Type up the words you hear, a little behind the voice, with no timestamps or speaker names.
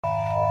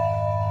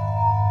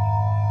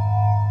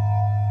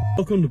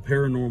Welcome to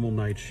Paranormal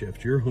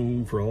Nightshift, your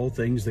home for all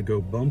things that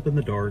go bump in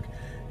the dark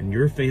and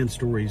your fan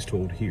stories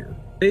told here.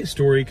 Today's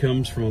story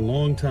comes from a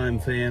longtime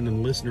fan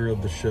and listener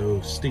of the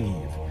show,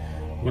 Steve.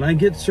 When I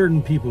get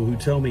certain people who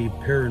tell me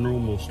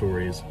paranormal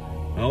stories,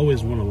 I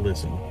always want to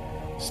listen.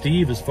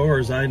 Steve, as far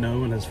as I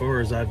know and as far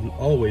as I've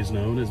always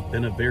known, has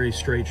been a very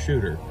straight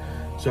shooter.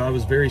 So I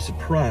was very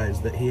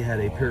surprised that he had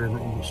a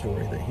paranormal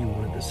story that he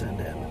wanted to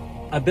send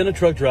in. I've been a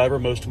truck driver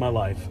most of my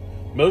life,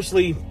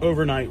 mostly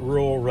overnight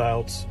rural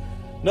routes.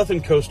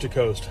 Nothing coast to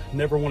coast,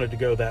 never wanted to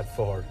go that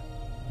far.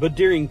 But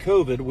during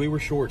COVID, we were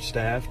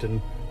short-staffed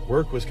and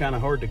work was kind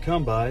of hard to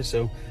come by,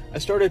 so I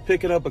started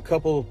picking up a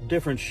couple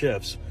different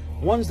shifts,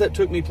 ones that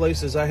took me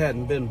places I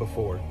hadn't been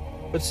before,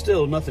 but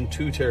still nothing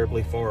too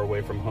terribly far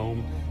away from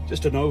home,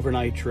 just an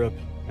overnight trip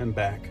and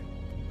back.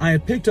 I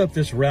had picked up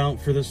this route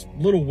for this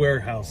little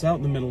warehouse out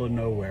in the middle of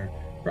nowhere,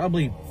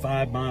 probably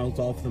 5 miles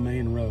off the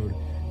main road,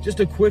 just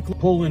a quick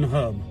pull-in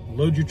hub,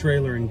 load your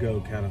trailer and go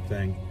kind of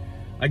thing.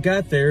 I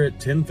got there at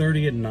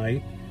 10:30 at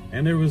night,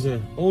 and there was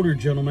an older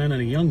gentleman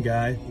and a young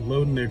guy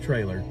loading their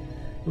trailer.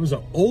 It was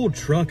an old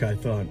truck, I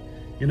thought.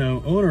 You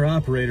know,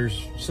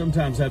 owner-operators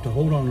sometimes have to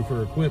hold on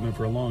for equipment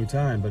for a long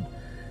time, but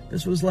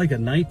this was like a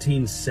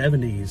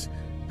 1970s,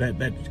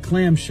 that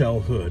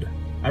clamshell hood.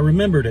 I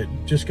remembered it,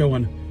 just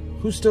going,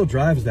 who still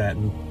drives that?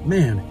 And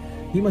man,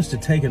 he must have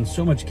taken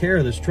so much care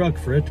of this truck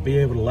for it to be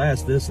able to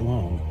last this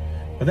long.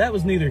 But that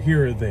was neither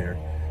here or there.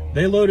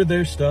 They loaded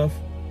their stuff,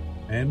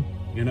 and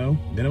you know,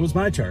 then it was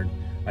my turn.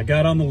 I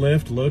got on the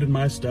lift, loaded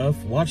my stuff,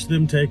 watched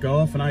them take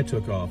off, and I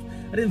took off.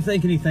 I didn't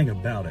think anything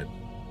about it.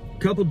 A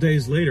couple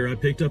days later, I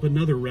picked up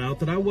another route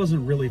that I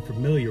wasn't really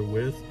familiar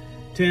with,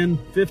 10,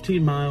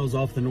 15 miles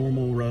off the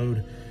normal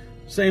road.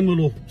 Same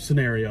little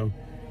scenario.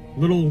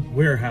 Little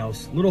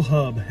warehouse, little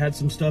hub, had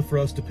some stuff for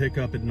us to pick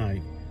up at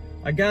night.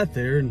 I got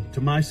there, and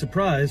to my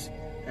surprise,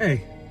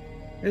 hey,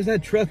 there's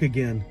that truck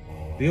again.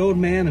 The old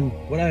man and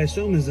what I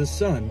assume is his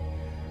son.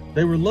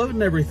 They were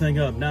loading everything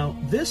up. Now,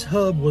 this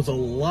hub was a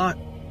lot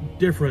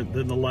different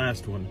than the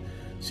last one.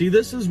 See,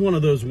 this is one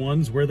of those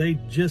ones where they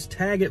just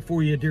tag it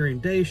for you during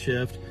day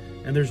shift,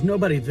 and there's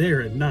nobody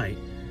there at night.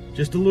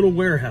 Just a little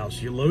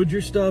warehouse. You load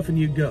your stuff and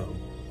you go.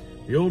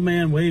 The old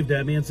man waved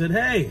at me and said,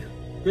 hey,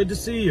 good to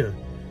see you.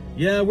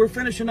 Yeah, we're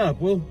finishing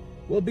up. We'll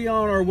be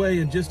on our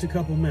way in just a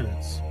couple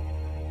minutes.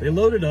 They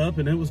loaded up,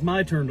 and it was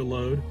my turn to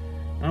load.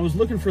 I was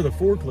looking for the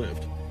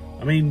forklift.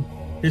 I mean,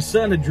 his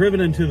son had driven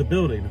into the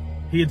building.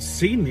 He had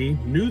seen me,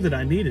 knew that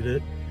I needed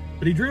it,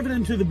 but he drove it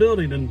into the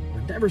building and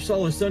I never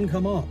saw his son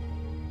come off.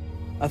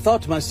 I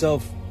thought to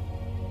myself,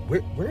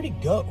 where'd he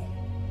go?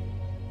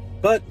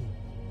 But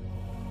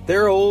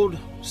their old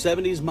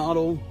 70s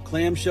model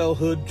clamshell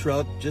hood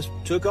truck just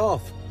took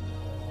off.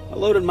 I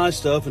loaded my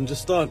stuff and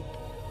just thought,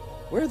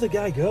 where'd the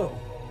guy go?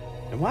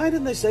 And why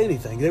didn't they say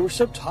anything? They were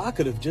so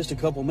talkative just a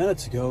couple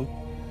minutes ago.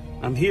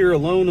 I'm here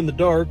alone in the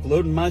dark,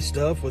 loading my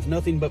stuff with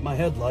nothing but my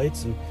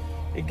headlights, and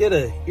I get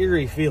an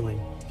eerie feeling.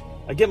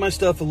 I get my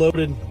stuff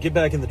loaded, get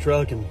back in the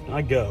truck, and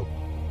I go.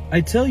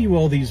 I tell you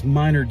all these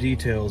minor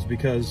details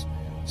because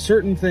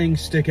certain things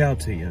stick out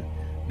to you.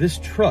 This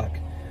truck,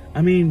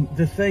 I mean,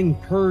 the thing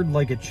purred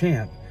like a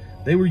champ.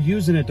 They were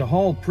using it to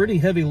haul pretty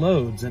heavy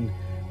loads, and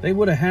they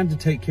would have had to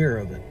take care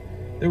of it.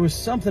 There was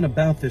something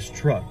about this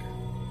truck.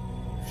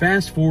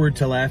 Fast forward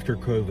till after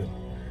COVID.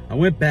 I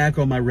went back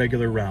on my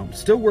regular route,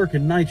 still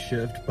working night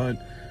shift, but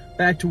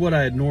back to what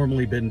I had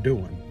normally been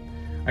doing.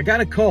 I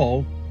got a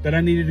call that I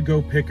needed to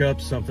go pick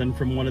up something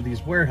from one of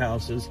these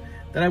warehouses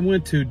that I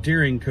went to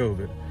during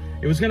COVID.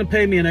 It was going to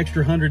pay me an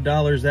extra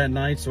 $100 that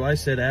night, so I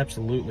said,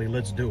 absolutely,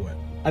 let's do it.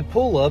 I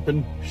pull up,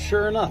 and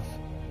sure enough,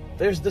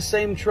 there's the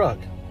same truck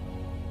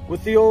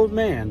with the old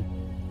man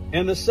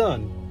and the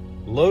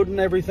son loading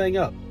everything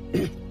up.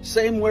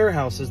 Same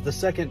warehouse as the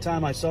second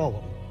time I saw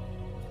them.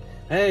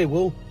 Hey,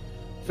 we'll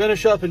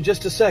finish up in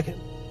just a second.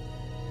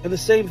 And the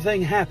same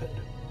thing happened.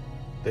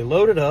 They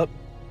loaded up.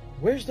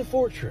 Where's the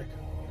fork trick?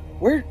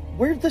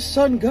 Where'd the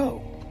sun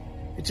go?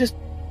 It just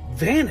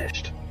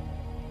vanished.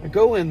 I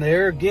go in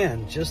there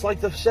again, just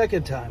like the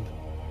second time.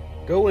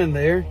 Go in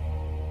there,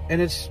 and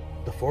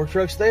the fork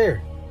truck's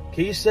there.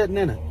 Keys sitting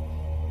in it.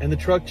 And the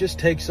truck just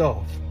takes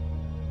off.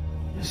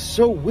 It's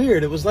so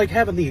weird. It was like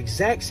having the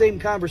exact same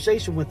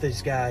conversation with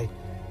this guy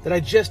that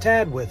I just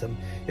had with him.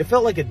 It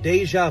felt like a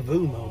deja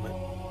vu moment.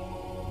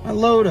 I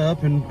load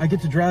up, and I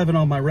get to driving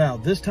on my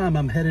route. This time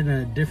I'm headed in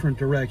a different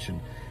direction.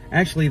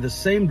 Actually, the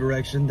same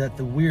direction that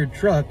the weird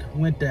truck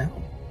went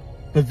down.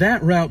 But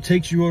that route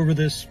takes you over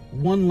this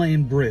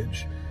one-lane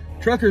bridge.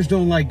 Truckers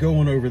don't like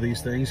going over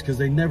these things because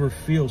they never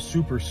feel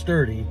super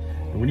sturdy.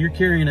 And when you're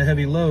carrying a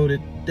heavy load,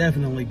 it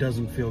definitely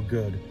doesn't feel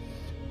good.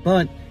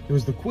 But it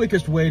was the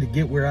quickest way to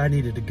get where I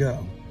needed to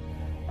go.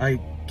 I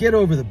get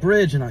over the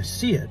bridge and I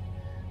see it.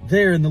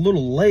 There in the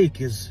little lake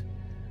is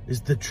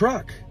the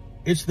truck.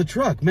 It's the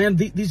truck, man.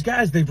 These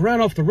guys, they've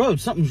run off the road.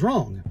 Something's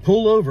wrong.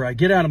 Pull over. I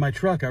get out of my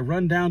truck. I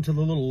run down to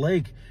the little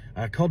lake.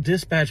 I call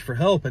dispatch for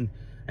help, and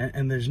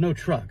there's no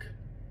truck.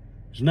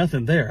 There's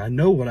nothing there. I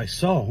know what I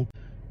saw,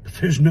 but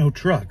there's no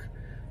truck.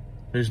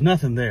 There's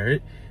nothing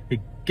there. It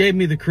gave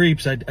me the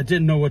creeps. I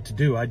didn't know what to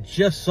do. I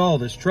just saw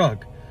this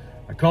truck.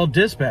 I called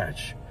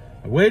dispatch.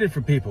 I waited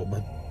for people,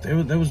 but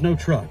there was no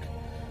truck.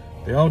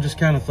 They all just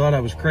kind of thought I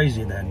was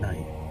crazy that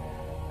night.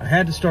 I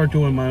had to start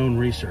doing my own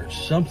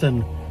research.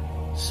 Something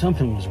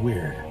was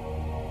weird.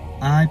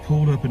 I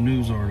pulled up a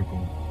news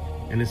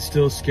article, and it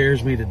still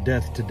scares me to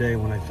death today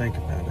when I think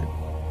about it.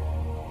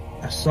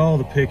 I saw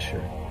the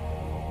picture.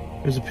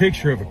 It was a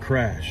picture of a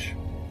crash.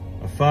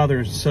 A father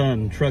and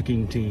son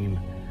trucking team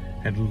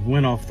had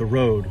went off the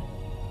road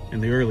in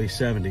the early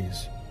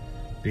 70s.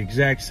 The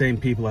exact same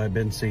people I'd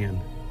been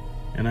seeing.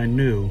 And I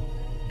knew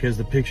because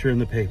the picture in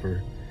the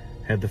paper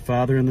had the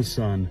father and the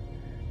son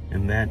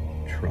in that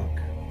truck.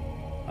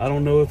 I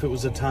don't know if it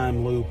was a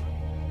time loop.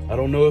 I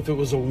don't know if it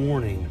was a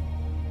warning.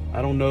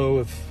 I don't know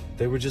if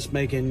they were just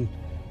making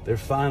their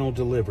final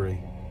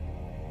delivery.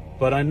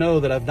 But I know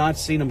that I've not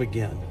seen them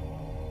again.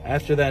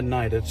 After that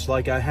night, it's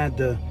like I had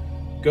to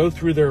go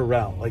through their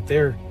route, like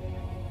they're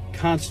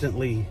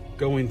constantly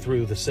going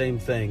through the same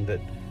thing that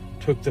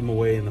took them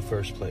away in the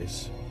first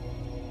place.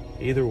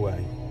 Either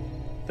way,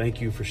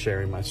 thank you for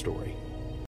sharing my story.